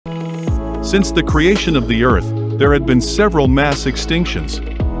Since the creation of the Earth, there had been several mass extinctions.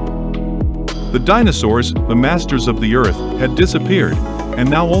 The dinosaurs, the masters of the Earth, had disappeared, and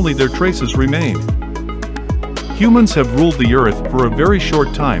now only their traces remain. Humans have ruled the Earth for a very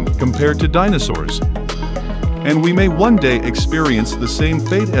short time compared to dinosaurs. And we may one day experience the same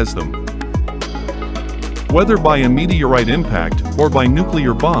fate as them. Whether by a meteorite impact, or by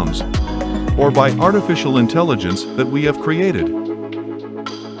nuclear bombs, or by artificial intelligence that we have created.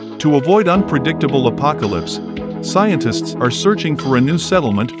 To avoid unpredictable apocalypse, scientists are searching for a new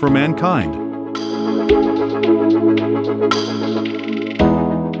settlement for mankind.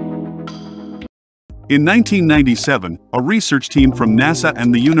 In 1997, a research team from NASA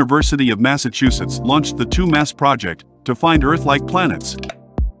and the University of Massachusetts launched the 2MASS project to find Earth-like planets.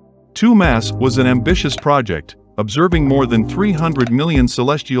 2MASS was an ambitious project, observing more than 300 million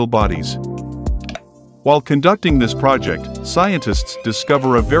celestial bodies. While conducting this project, scientists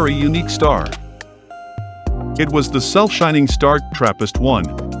discover a very unique star. It was the self-shining star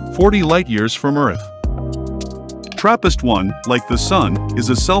TRAPPIST-1, 40 light-years from Earth. TRAPPIST-1, like the Sun, is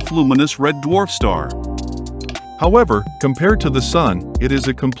a self-luminous red dwarf star. However, compared to the Sun, it is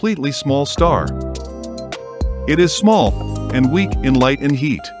a completely small star. It is small and weak in light and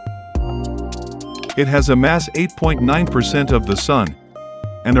heat. It has a mass 8.9% of the Sun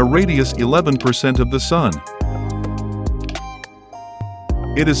and a radius 11% of the Sun.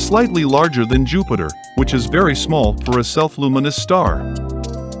 It is slightly larger than Jupiter, which is very small for a self-luminous star.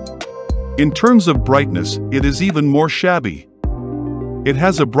 In terms of brightness, it is even more shabby. It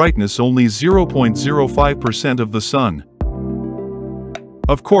has a brightness only 0.05% of the Sun.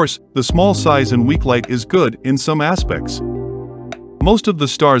 Of course, the small size and weak light is good in some aspects. Most of the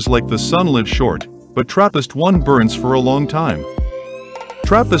stars like the Sun live short, but TRAPPIST-1 burns for a long time.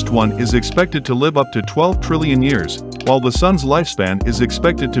 TRAPPIST-1 is expected to live up to 12 trillion years, while the Sun's lifespan is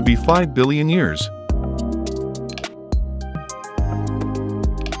expected to be 5 billion years.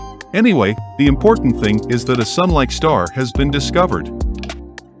 Anyway, the important thing is that a Sun-like star has been discovered.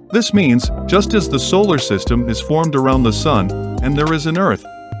 This means, just as the solar system is formed around the Sun, and there is an Earth,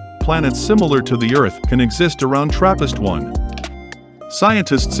 planets similar to the Earth can exist around TRAPPIST-1.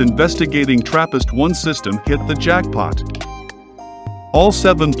 Scientists investigating TRAPPIST-1 system hit the jackpot. All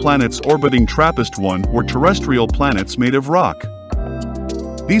 7 planets orbiting TRAPPIST-1 were terrestrial planets made of rock.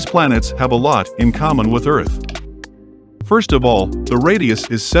 These planets have a lot in common with Earth. First of all, the radius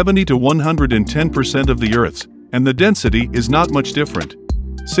is 70 to 110% of the Earth's, and the density is not much different,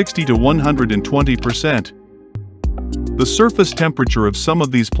 60 to 120%. The surface temperature of some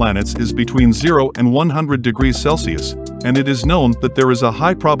of these planets is between 0 and 100 degrees Celsius, and it is known that there is a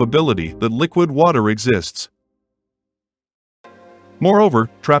high probability that liquid water exists. Moreover,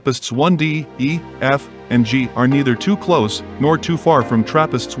 TRAPPIST-1d, E, F, and G are neither too close nor too far from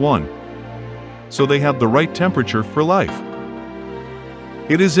TRAPPIST-1, so they have the right temperature for life.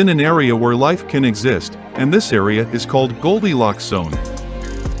 It is in an area where life can exist, and this area is called Goldilocks zone.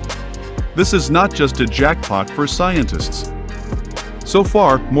 This is not just a jackpot for scientists. So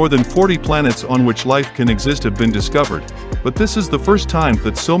far, more than 40 planets on which life can exist have been discovered, but this is the first time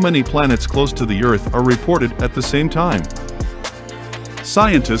that so many planets close to the Earth are reported at the same time.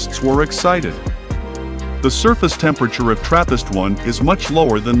 Scientists were excited. The surface temperature of TRAPPIST-1 is much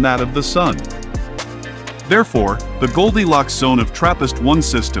lower than that of the Sun. Therefore, the Goldilocks zone of TRAPPIST-1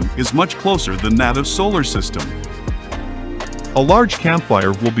 system is much closer than that of solar system. A large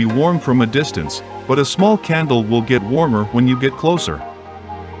campfire will be warm from a distance, but a small candle will get warmer when you get closer.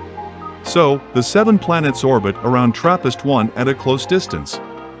 So, the 7 planets orbit around TRAPPIST-1 at a close distance.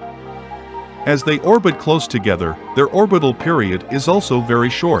 As they orbit close together, their orbital period is also very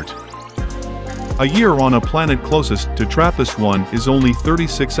short. A year on a planet closest to TRAPPIST-1 is only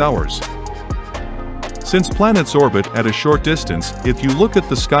 36 hours. Since planets orbit at a short distance, if you look at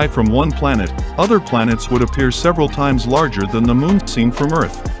the sky from one planet, other planets would appear several times larger than the Moon seen from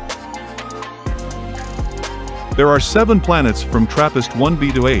Earth. There are 7 planets from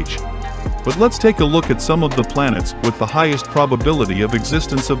TRAPPIST-1b to H. But let's take a look at some of the planets with the highest probability of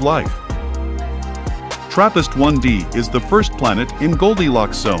existence of life. TRAPPIST-1d is the first planet in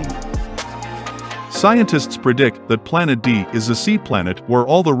Goldilocks zone. Scientists predict that planet D is a sea planet where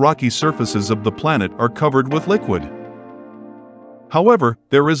all the rocky surfaces of the planet are covered with liquid. However,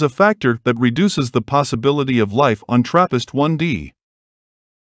 there is a factor that reduces the possibility of life on TRAPPIST-1d.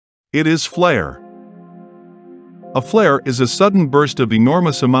 It is flare. A flare is a sudden burst of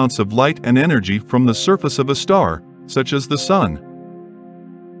enormous amounts of light and energy from the surface of a star, such as the Sun.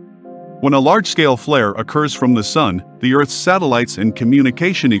 When a large-scale flare occurs from the Sun, the Earth's satellites and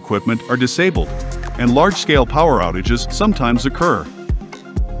communication equipment are disabled, and large-scale power outages sometimes occur.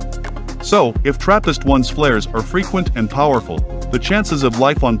 So, if TRAPPIST-1's flares are frequent and powerful, the chances of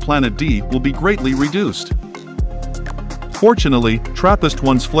life on planet D will be greatly reduced. Fortunately,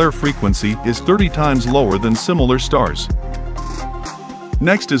 TRAPPIST-1's flare frequency is 30 times lower than similar stars.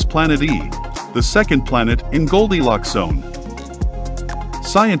 Next is Planet E, the second planet in Goldilocks zone.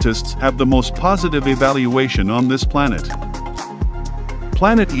 Scientists have the most positive evaluation on this planet.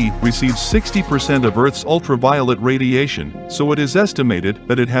 Planet E receives 60% of Earth's ultraviolet radiation, so it is estimated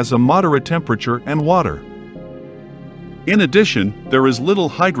that it has a moderate temperature and water. In addition, there is little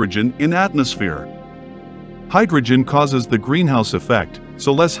hydrogen in atmosphere. Hydrogen causes the greenhouse effect,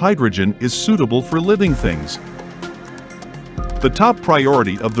 so less hydrogen is suitable for living things. The top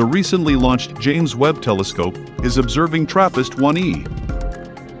priority of the recently launched James Webb telescope is observing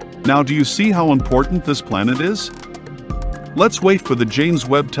TRAPPIST-1e. Now, do you see how important this planet is? Let's wait for the James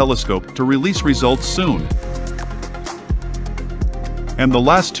Webb telescope to release results soon. And the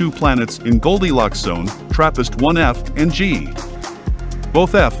last two planets in Goldilocks zone, TRAPPIST-1F and G.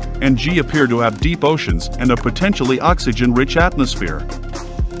 Both F and G appear to have deep oceans and a potentially oxygen-rich atmosphere.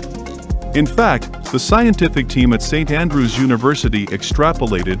 In fact, the scientific team at St. Andrews University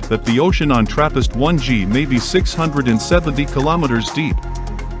extrapolated that the ocean on TRAPPIST-1G may be 670 kilometers deep.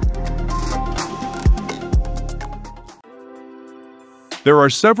 There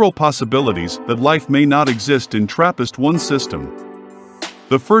are several possibilities that life may not exist in TRAPPIST-1 system.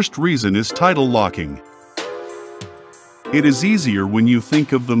 The first reason is tidal locking. It is easier when you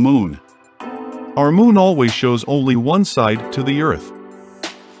think of the moon. Our moon always shows only one side to the Earth.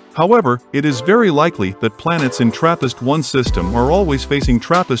 However, it is very likely that planets in TRAPPIST-1 system are always facing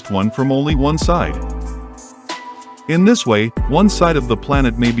TRAPPIST-1 from only one side. In this way, one side of the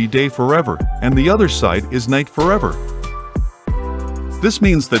planet may be day forever, and the other side is night forever. This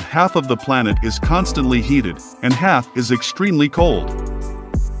means that half of the planet is constantly heated, and half is extremely cold.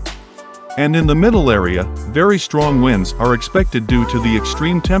 And in the middle area, very strong winds are expected due to the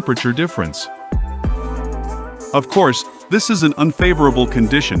extreme temperature difference. Of course, this is an unfavorable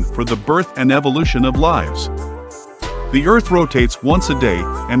condition for the birth and evolution of lives. The Earth rotates once a day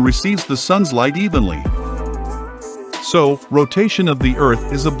and receives the sun's light evenly. So, rotation of the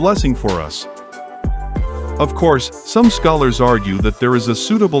Earth is a blessing for us. Of course, some scholars argue that there is a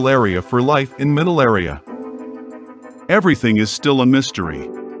suitable area for life in middle area. Everything is still a mystery.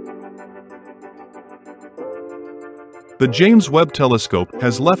 The James Webb telescope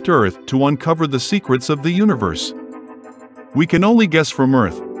has left Earth to uncover the secrets of the universe. We can only guess from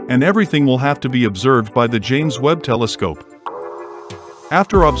Earth, and everything will have to be observed by the James Webb telescope.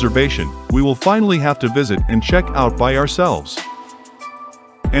 After observation, we will finally have to visit and check out by ourselves.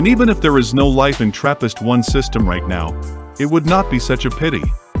 And even if there is no life in TRAPPIST-1 system right now, it would not be such a pity.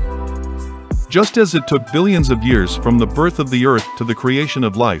 Just as it took billions of years from the birth of the Earth to the creation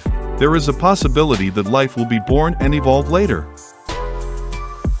of life, there is a possibility that life will be born and evolve later.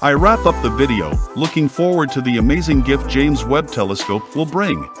 I wrap up the video, looking forward to the amazing gift James Webb telescope will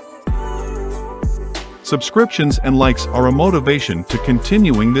bring. Subscriptions and likes are a motivation to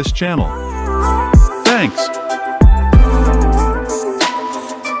continuing this channel. Thanks!